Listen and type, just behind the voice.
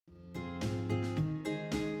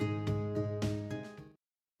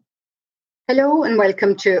Hello and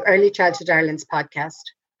welcome to Early Childhood Ireland's podcast.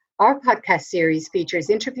 Our podcast series features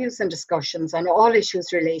interviews and discussions on all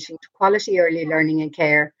issues relating to quality early learning and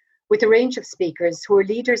care with a range of speakers who are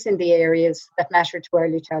leaders in the areas that matter to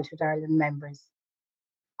Early Childhood Ireland members.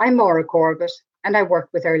 I'm Maura Corbett and I work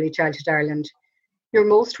with Early Childhood Ireland. You're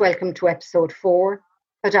most welcome to episode 4,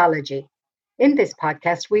 Podology. In this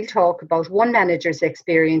podcast, we'll talk about one manager's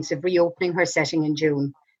experience of reopening her setting in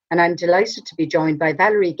June. And I'm delighted to be joined by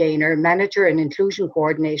Valerie Gaynor, Manager and Inclusion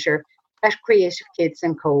Coordinator at Creative Kids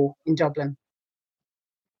 & Co in Dublin.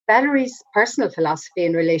 Valerie's personal philosophy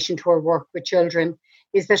in relation to her work with children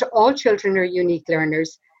is that all children are unique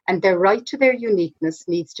learners and their right to their uniqueness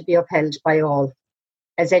needs to be upheld by all.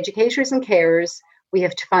 As educators and carers, we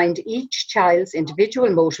have to find each child's individual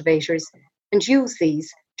motivators and use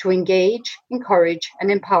these to engage, encourage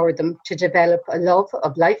and empower them to develop a love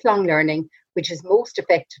of lifelong learning, which is most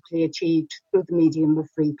effectively achieved through the medium of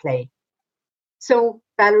free play. So,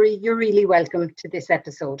 Valerie, you're really welcome to this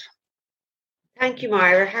episode. Thank you,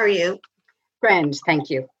 Myra. How are you? Grand, thank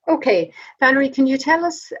you. Okay, Valerie, can you tell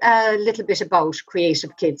us a little bit about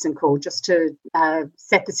Creative Kids & Co, just to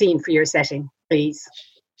set the scene for your setting, please?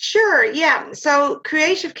 Sure, yeah. So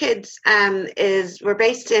Creative Kids we're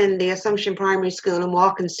based in the Assumption Primary School in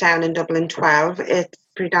Walkinstown in Dublin 12. It's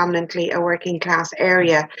predominantly a working class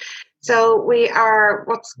area. So we are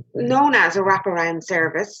what's known as a wraparound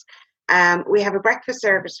service. We have a breakfast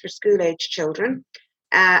service for school-age children,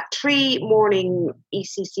 3 morning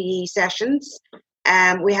ECCE sessions.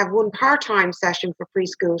 We have 1 part-time session for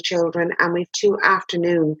preschool children, and we have 2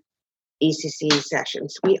 afternoon ECCE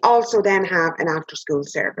sessions. We also then have an after-school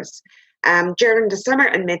service. During the summer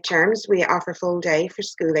and midterms, we offer full day for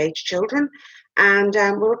school-age children. And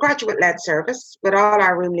we're a graduate-led service with all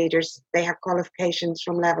our room leaders. They have qualifications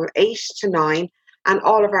from level 8 to 9, and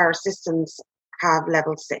all of our assistants have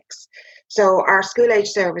level 6. So our school-age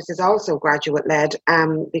service is also graduate-led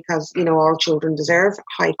because, all children deserve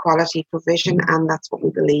high-quality provision, and that's what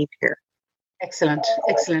we believe here. Excellent,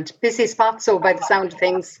 excellent. Busy spot, so by the sound of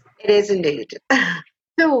things. It is indeed.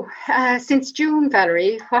 So, since June,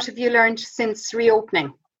 Valerie, what have you learned since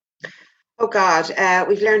reopening? Oh God,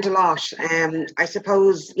 we've learned a lot. I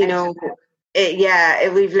suppose, we've learned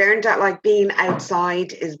that being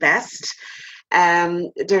outside is best.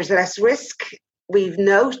 There's less risk. We've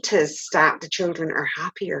noticed that the children are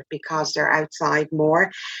happier because they're outside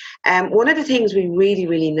more. One of the things we really,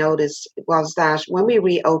 really noticed was that when we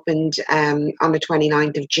reopened on the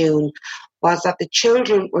 29th of June, was that the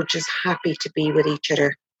children were just happy to be with each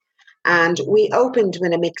other. And we opened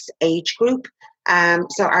with a mixed age group.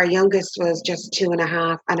 So our youngest was just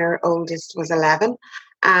 2.5 and our oldest was 11.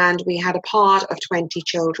 And we had a pod of 20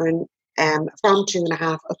 children from 2.5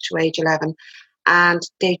 up to age 11. And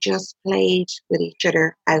they just played with each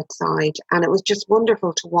other outside. And it was just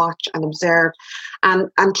wonderful to watch and observe. And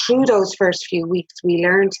through those first few weeks, we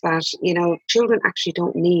learned that, children actually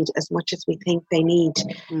don't need as much as we think they need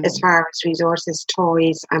as far as resources,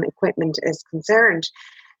 toys and equipment is concerned.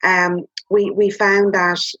 We found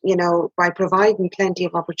that, by providing plenty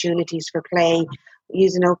of opportunities for play,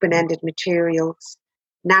 using open-ended materials,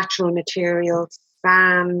 natural materials,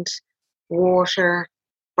 sand, water,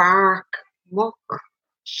 bark, muck,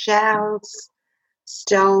 shells,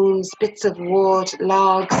 stones, bits of wood,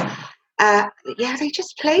 logs. They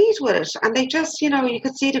just played with it. And they just, you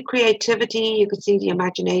could see the creativity, you could see the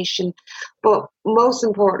imagination. But most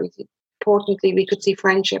importantly, we could see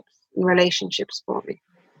friendships and relationships forming.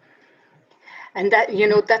 And that,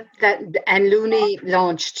 and Looney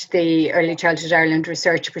launched the Early Childhood Ireland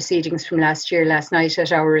research proceedings from last night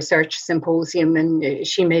at our research symposium. And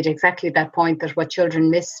she made exactly that point, that what children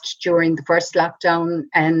missed during the first lockdown,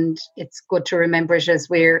 and it's good to remember it as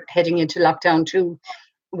we're heading into lockdown 2,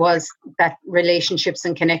 was that relationships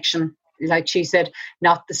and connection. Like she said,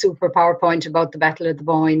 not the super PowerPoint about the Battle of the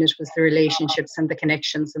Boyne, it was the relationships and the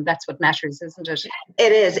connections, and that's what matters, isn't it?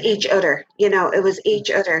 It is each other, it was each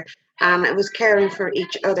other. It was caring for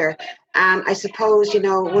each other. I suppose,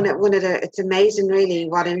 it's amazing really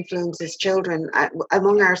what influences children.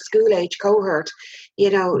 Among our school age cohort,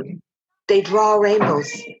 they draw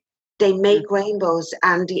rainbows. They make rainbows,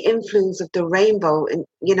 and the influence of the rainbow,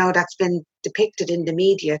 that's been depicted in the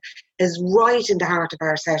media, is right in the heart of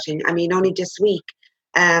our setting. I mean, only this week,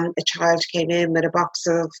 a child came in with a box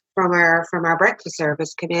from our breakfast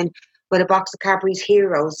service, came in with a box of Cadbury's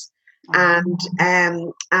Heroes, and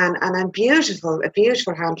a beautiful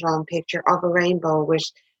hand-drawn picture of a rainbow with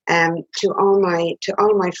to all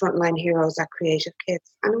my frontline heroes at Creative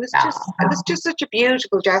Kids, and it was just such a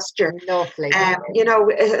beautiful gesture. Lovely.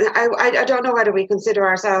 I don't know whether we consider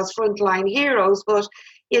ourselves frontline heroes, but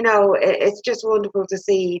it's just wonderful to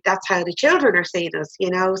see that's how the children are seeing us,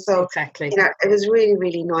 So, exactly. It was really,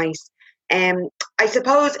 really nice. I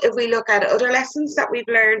suppose if we look at other lessons that we've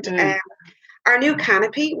learned, our new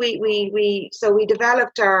canopy, we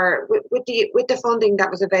developed with the funding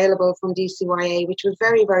that was available from DCYA, which was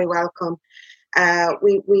very, very welcome.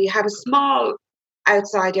 We have a small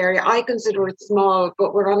outside area. I consider it small,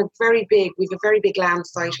 but we have a very big land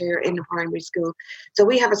site here in the primary school. So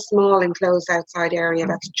we have a small enclosed outside area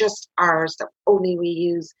that's just ours, that only we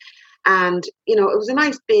use. And, it was a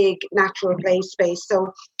nice big natural play space.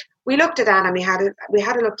 So we looked at that and we had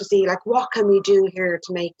a look to see, like, what can we do here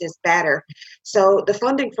to make this better? So the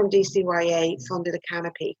funding from DCYA funded a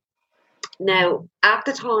canopy. Now, at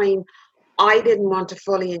the time, I didn't want to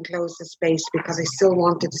fully enclose the space because I still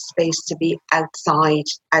wanted the space to be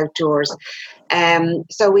outdoors.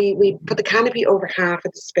 So we put the canopy over half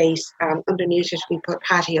of the space. Underneath it, we put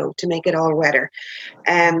patio to make it all weather.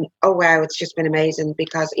 Oh wow, it's just been amazing,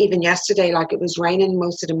 because even yesterday, like, it was raining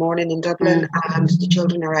most of the morning in Dublin, and the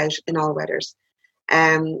children are out in all weathers.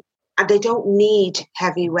 And they don't need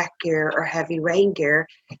heavy wet gear or heavy rain gear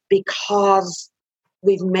because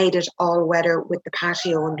we've made it all weather with the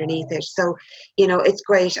patio underneath it. So, it's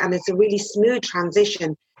great, and it's a really smooth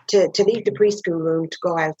transition to leave the preschool room to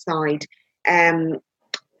go outside.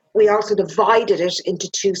 We also divided it into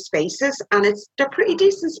two spaces, and they're pretty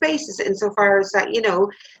decent spaces insofar as that,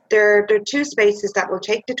 they're two spaces that will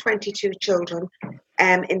take the 22 children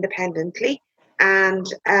independently. And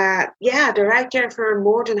they're out there for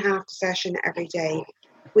more than half the session every day.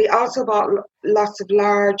 We also bought lots of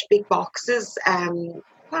large, big boxes,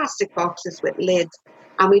 plastic boxes with lids,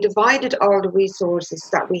 and we divided all the resources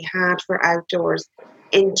that we had for outdoors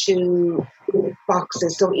into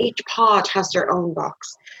boxes. So each pod has their own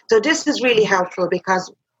box. So this is really helpful, because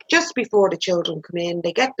just before the children come in,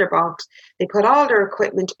 they get their box, they put all their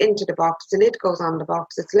equipment into the box, the lid goes on the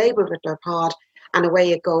box, it's labelled with their pod, and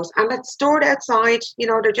away it goes. And it's stored outside,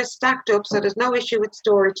 they're just stacked up, so there's no issue with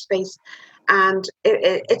storage space. And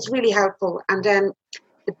it's really helpful. And then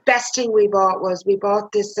the best thing we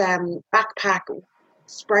bought this backpack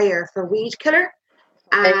sprayer for weed killer,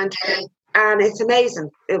 and it's amazing.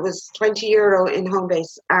 It was €20 in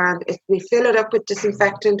Homebase, and we fill it up with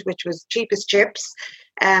disinfectant, which was cheap as chips.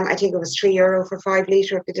 I think it was €3 for 5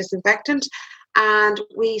 litre of the disinfectant, and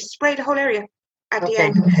we spray the whole area at the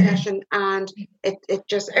end of the session, and it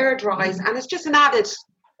just air dries, and it's just an added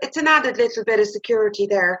little bit of security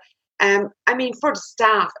there. For the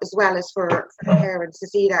staff as well as for parents to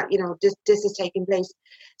see that, this is taking place.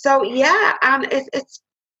 So and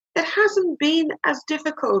it hasn't been as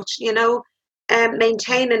difficult,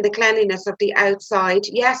 maintaining the cleanliness of the outside.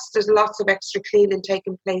 Yes, there's lots of extra cleaning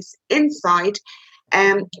taking place inside,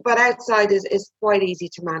 but outside is quite easy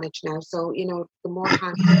to manage now. So, the more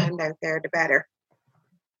time you spend out there, the better.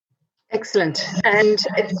 Excellent. And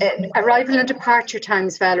arrival and departure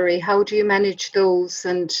times, Valerie, how do you manage those?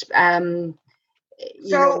 And still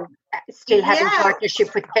having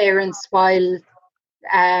partnership with parents while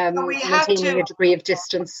maintaining a degree of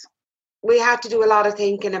distance? We had to do a lot of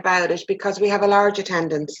thinking about it, because we have a large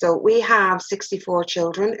attendance. So we have 64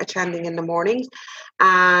 children attending in the mornings,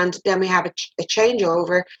 and then we have a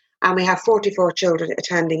changeover, and we have 44 children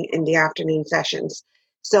attending in the afternoon sessions.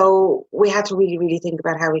 So we had to really, really think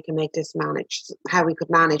about how we could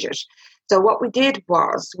manage it. So what we did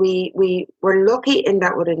was we were lucky in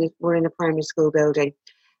that we're in a primary school building.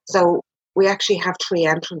 So we actually have 3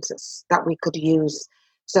 entrances that we could use.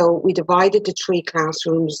 So we divided the 3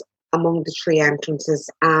 classrooms among the 3 entrances,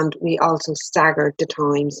 and we also staggered the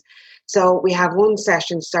times. So we have one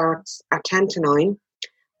session starts at 10 to 9.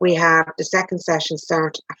 We have the second session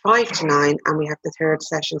start at 5 to 9, and we have the third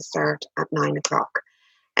session start at 9 o'clock.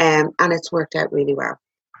 And it's worked out really well.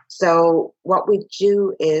 So what we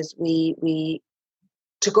do is we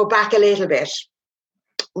to go back a little bit,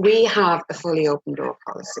 we have a fully open door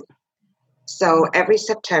policy. So every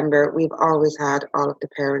September, we've always had all of the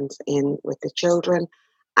parents in with the children,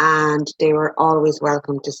 and they were always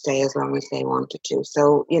welcome to stay as long as they wanted to.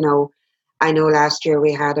 So, I know last year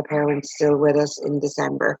we had a parent still with us in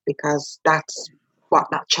December, because that's what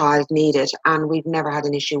that child needed, and we've never had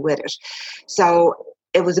an issue with it. So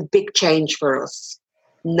it was a big change for us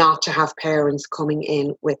not to have parents coming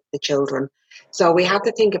in with the children. So we had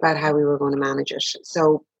to think about how we were going to manage it.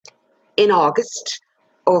 So in August,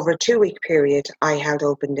 over a 2-week period, I held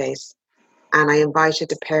open days, and I invited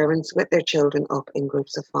the parents with their children up in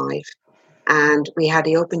groups of 5. And we had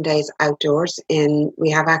the open days outdoors. We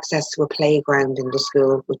have access to a playground in the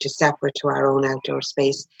school, which is separate to our own outdoor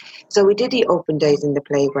space. So we did the open days in the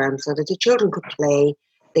playground so that the children could play.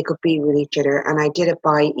 they could be with each other. And I did it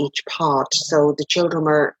by each pod. So the children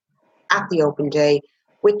were at the open day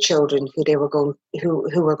with children who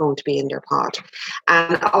were going to be in their pod.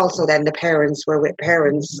 And also then the parents were with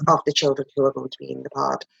parents of the children who were going to be in the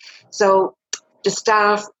pod. So the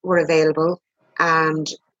staff were available and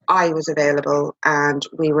I was available, and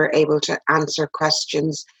we were able to answer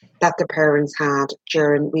questions that the parents had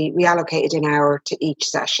we allocated an hour to each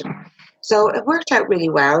session. So it worked out really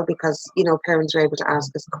well because, parents were able to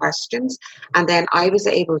ask us questions, and then I was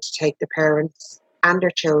able to take the parents and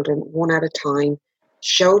their children one at a time,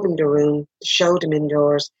 show them the room, show them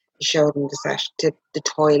indoors, show them the session, the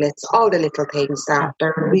toilets, all the little things that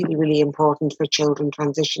are really, really important for children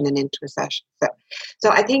transitioning into a session. So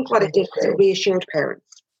I think what it did was it reassured parents.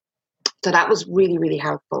 So that was really, really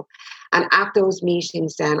helpful. And at those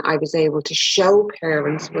meetings then, I was able to show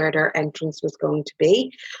parents where their entrance was going to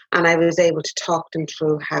be, and I was able to talk them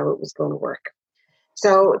through how it was going to work.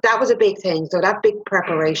 So that was a big thing. So that big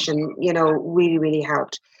preparation, really, really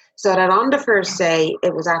helped. So that on the first day,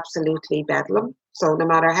 it was absolutely bedlam. So no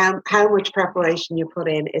matter how much preparation you put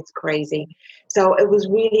in, it's crazy. So it was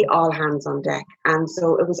really all hands on deck. And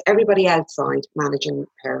so it was everybody outside managing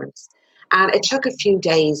parents. And it took a few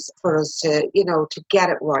days for us to get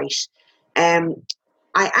it right. I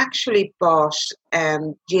actually bought,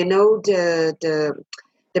 the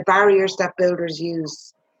barriers that builders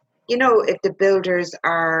use. If the builders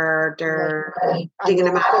they're digging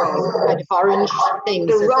them out. Kind of orange things.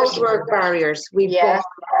 The roadwork barriers.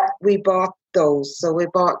 We bought those. So we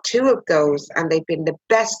bought 2 of those, and they've been the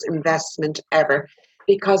best investment ever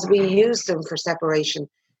because we use them for separation.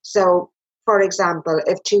 So, for example,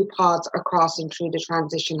 if 2 pods are crossing through the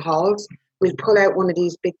transition halls, we pull out one of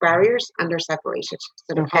these big barriers and they're separated.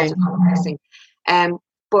 So the pods are not missing.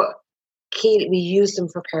 But we use them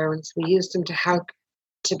for parents. We use them to help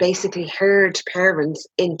to basically herd parents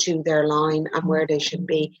into their line and where they should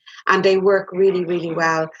be. And they work really, really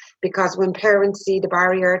well because when parents see the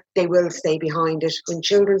barrier, they will stay behind it. When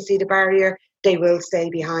children see the barrier, they will stay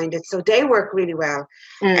behind it. So they work really well.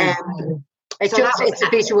 It's a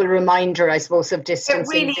visual reminder, I suppose, of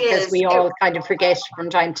distancing. It really because is. We all kind of forget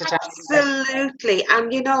from time to time. Absolutely. And,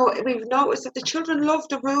 we've noticed that the children love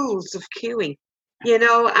the rules of queuing.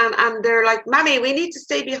 And they're like, Mommy, we need to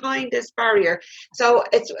stay behind this barrier. So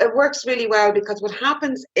it works really well because what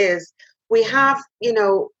happens is we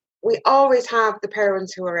always have the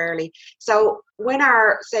parents who are early. So when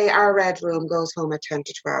our red room goes home at 10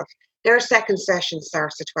 to 12, their second session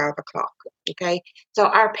starts at 12 o'clock. Okay. So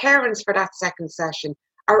our parents for that second session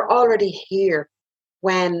are already here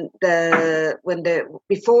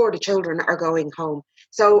before the children are going home.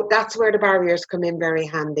 So that's where the barriers come in very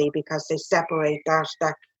handy because they separate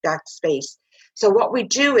that space. So what we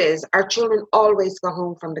do is our children always go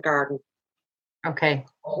home from the garden. Okay.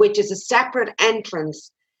 Which is a separate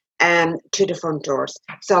entrance to the front doors.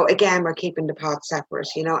 So again, we're keeping the pods separate,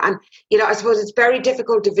 and I suppose it's very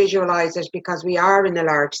difficult to visualize it because we are in a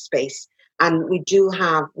large space and we do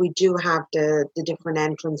have the different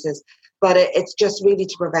entrances. But it's just really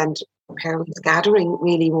to prevent parents gathering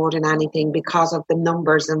really more than anything because of the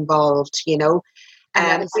numbers involved,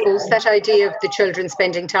 And I suppose that idea of the children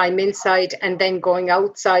spending time inside and then going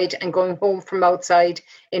outside and going home from outside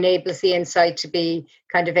enables the inside to be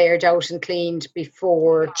kind of aired out and cleaned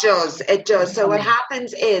before. It does. So what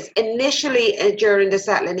happens is initially during the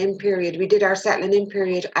settling in period, we did our settling in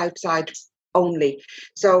period outside only.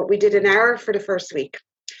 So we did an hour for the first week.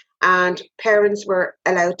 And parents were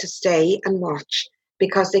allowed to stay and watch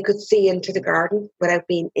because they could see into the garden without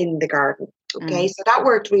being in the garden. Okay, so that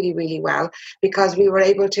worked really, really well because we were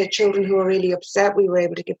able to, children who were really upset, we were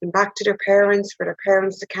able to give them back to their parents, for their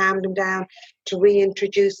parents to calm them down, to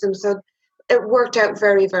reintroduce them. So it worked out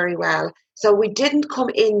very, very well. So we didn't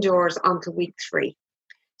come indoors until week 3.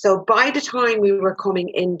 So by the time we were coming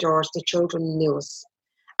indoors, the children knew us.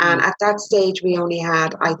 And at that stage, we only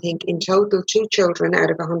had, I think, in total 2 children out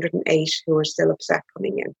of 108 who were still upset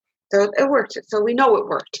coming in. So it worked. So we know it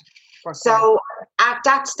worked. Okay. So at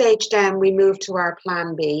that stage, then we moved to our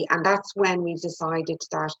plan B. And that's when we decided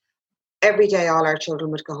that every day all our children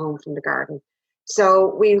would go home from the garden.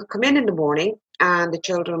 So we come in the morning and the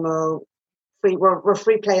children we're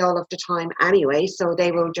free play all of the time anyway. So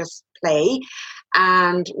they will just play.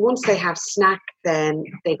 And once they have snack, then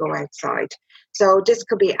they go outside. So this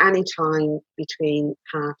could be any time between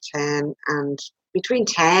 10:30 and between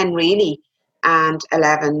 10 really and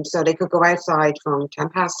 11. So they could go outside from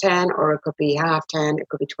 10:10 or it could be 10:30, it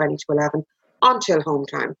could be 20 to 11 until home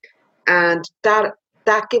time. And that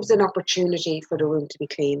gives an opportunity for the room to be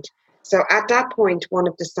cleaned. So at that point, one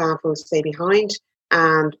of the staff will stay behind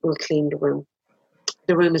and will clean the room.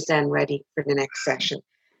 the room is then ready for the next session.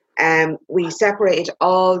 We separated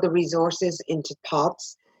all the resources into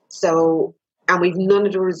pods. And we've none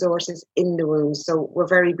of the resources in the rooms. So we're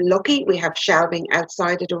very lucky. We have shelving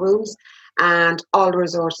outside of the rooms, and all the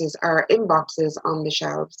resources are in boxes on the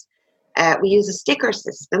shelves. We use a sticker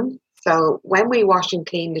system. So when we wash and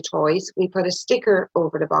clean the toys, we put a sticker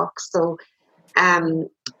over the box. So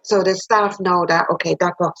the staff know that, okay,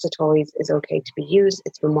 that box of toys is okay to be used.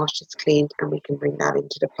 It's been washed, it's cleaned, and we can bring that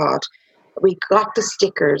into the pod. We got the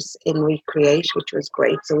stickers in Recreate, which was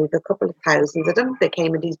great. So we've a couple of thousands of them. They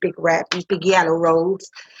came in these big yellow rolls,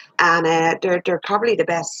 and they're probably the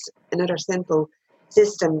best. Another simple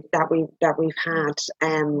system that we've had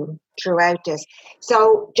throughout this.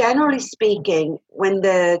 So generally speaking, when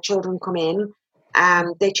the children come in,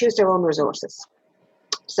 they choose their own resources.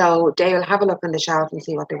 So they'll have a look on the shelf and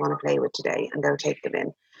see what they want to play with today, and they'll take them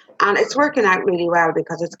in. And it's working out really well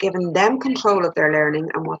because it's given them control of their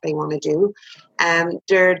learning and what they want to do.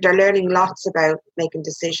 They're learning lots about making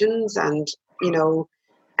decisions, and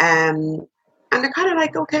and they're kind of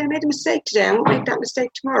like, okay, I made a mistake today. I won't make that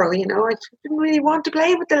mistake tomorrow. I didn't really want to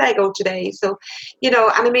play with the Lego today. So, and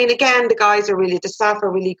I mean, again, the staff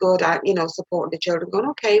are really good at, supporting the children, going,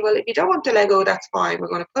 okay, well, if you don't want the Lego, that's fine. We're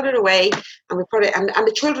going to put it away, and we put it, and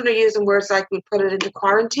the children are using words like, we put it into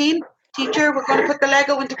quarantine. Teacher, we're going to put the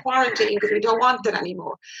Lego into quarantine because we don't want it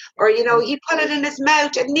anymore. Or, he put it in his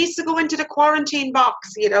mouth. It needs to go into the quarantine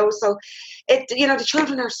box, So the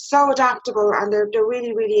children are so adaptable, and they're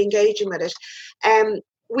really, really engaging with it.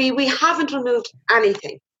 We haven't removed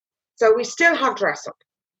anything. So we still have dress up.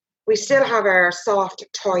 We still have our soft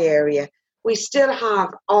toy area. We still have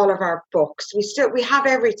all of our books. We have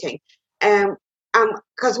everything.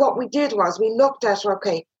 Because what we did was we looked at,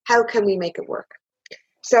 okay, how can we make it work?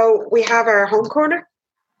 So we have our home corner,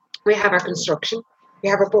 we have our construction, we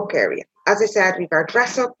have our book area. As I said, we have our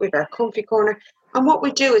dress up, we have our comfy corner. And what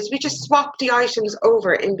we do is we just swap the items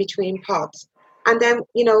over in between pods. And then,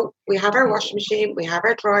 we have our washing machine, we have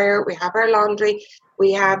our dryer, we have our laundry,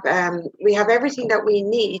 we have everything that we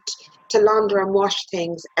need to launder and wash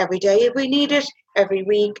things every day if we need it, every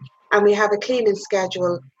week. And we have a cleaning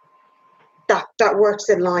schedule that works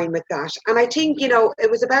in line with that. And I think,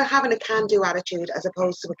 it was about having a can-do attitude as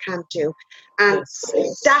opposed to a can't-do. And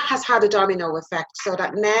that has had a domino effect, so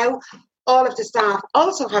that now all of the staff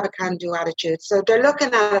also have a can-do attitude. So they're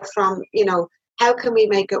looking at it from, how can we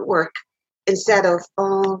make it work instead of,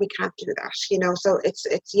 oh, we can't do that, So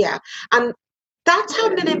it's yeah. And that's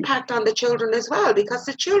having an impact on the children as well, because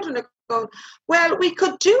the children are going, well, we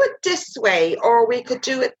could do it this way or we could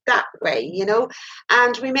do it that way,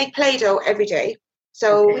 and we make Play-Doh every day.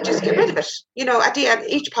 So we just get rid of it. At the end,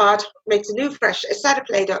 each pod makes a set of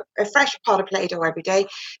Play-Doh, a fresh pod of Play-Doh every day.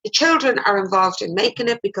 The children are involved in making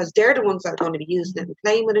it because they're the ones that are going to be using it and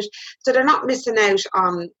playing with it. So they're not missing out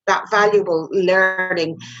on that valuable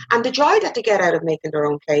learning and the joy that they get out of making their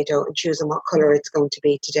own Play-Doh and choosing what colour it's going to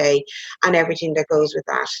be today and everything that goes with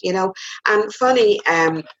that, And funny,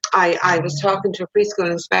 I was talking to a preschool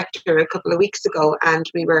inspector a couple of weeks ago, and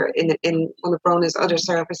we were in one of Brona's other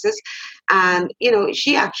services, and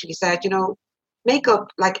she actually said, make up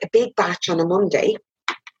like a big batch on a Monday,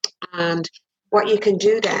 and what you can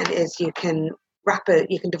do then is you can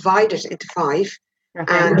divide it into 5.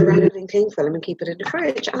 Okay. And wrap it in cling film and keep it in the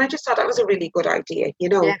fridge. And I just thought that was a really good idea,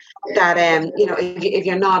 that if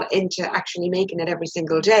you're not into actually making it every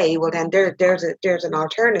single day, well then there's an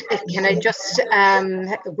alternative. Can I just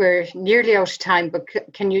we're nearly out of time, but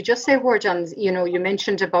can you just say a word on, you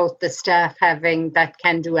mentioned about the staff having that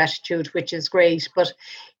can-do attitude, which is great, but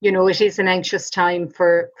it is an anxious time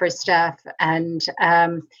for staff, and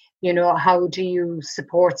how do you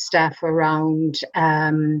support staff around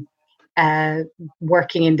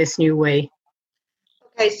working in this new way?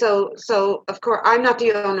 Okay, so of course I'm not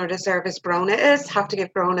the owner of the service. Brona is. Have to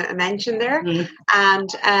give Brona a mention there. Mm-hmm. And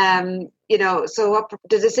so what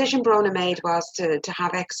the decision Brona made was to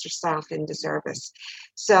have extra staff in the service.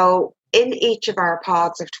 So in each of our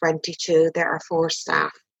pods of 22, there are 4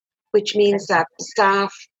 staff, which means that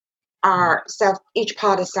staff are each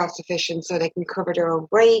pod is self-sufficient, so they can cover their own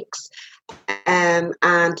breaks, and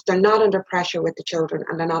they're not under pressure with the children,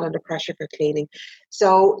 and they're not under pressure for cleaning.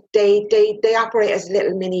 So they operate as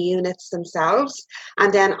little mini units themselves,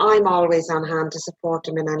 and then I'm always on hand to support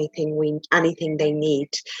them in anything they need.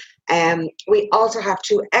 We also have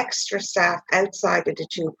 2 extra staff outside of the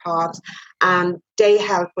 2 pods, and they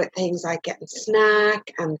help with things like getting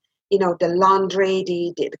snack and the laundry,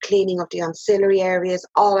 the cleaning of the ancillary areas,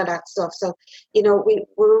 all of that stuff. So,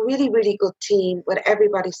 we're a really, really good team with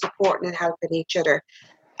everybody supporting and helping each other.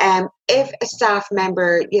 If a staff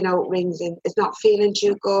member, rings in, is not feeling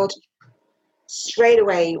too good, straight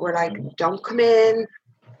away we're like, don't come in,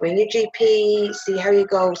 ring your GP, see how you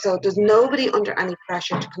go. So there's nobody under any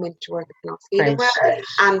pressure to come into work if they're not feeling well.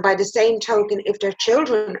 And by the same token, if their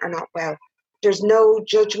children are not well, there's no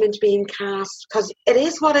judgment being cast, because it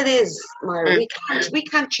is what it is, Myra. We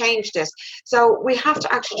can't change this. So we have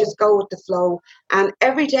to actually just go with the flow. And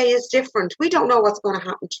every day is different. We don't know what's going to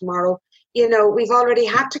happen tomorrow. We've already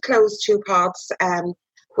had to close 2 pods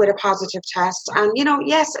with a positive test. And,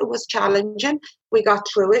 yes, it was challenging. We got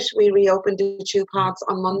through it. We reopened the 2 pods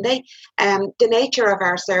on Monday. The nature of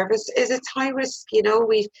our service is it's high risk.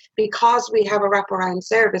 Because we have a wraparound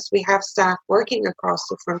service, we have staff working across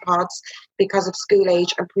different pods because of school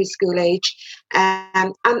age and preschool age.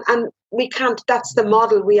 And we can't, that's the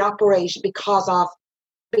model we operate because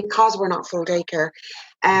we're not full daycare.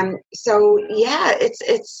 So yeah,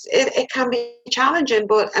 it can be challenging,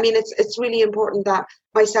 but I mean, it's really important that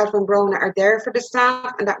myself and Brona are there for the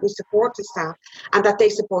staff, and that we support the staff, and that they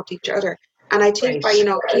support each other. And I think by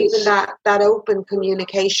keeping that open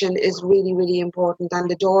communication is really, really important. And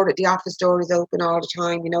the office door is open all the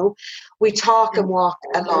time. We talk and walk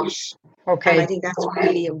a lot. Okay. And I think that's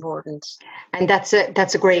really important. And that's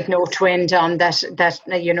a great note to end on,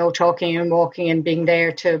 that talking and walking and being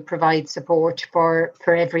there to provide support for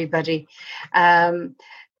everybody.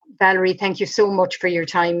 Valerie, thank you so much for your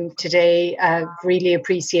time today. Really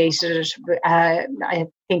appreciated it. I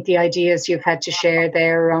think the ideas you've had to share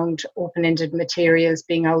there around open-ended materials,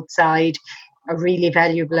 being outside, are really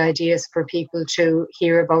valuable ideas for people to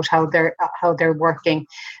hear about how they're working.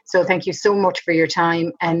 So thank you so much for your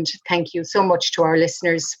time, and thank you so much to our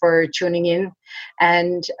listeners for tuning in.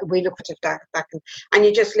 And we look back and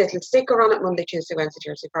you just little sticker on it Monday, Tuesday, Wednesday,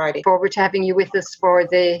 Thursday, Friday. Forward to having you with us for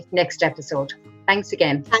the next episode. Thanks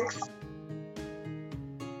again. Thanks.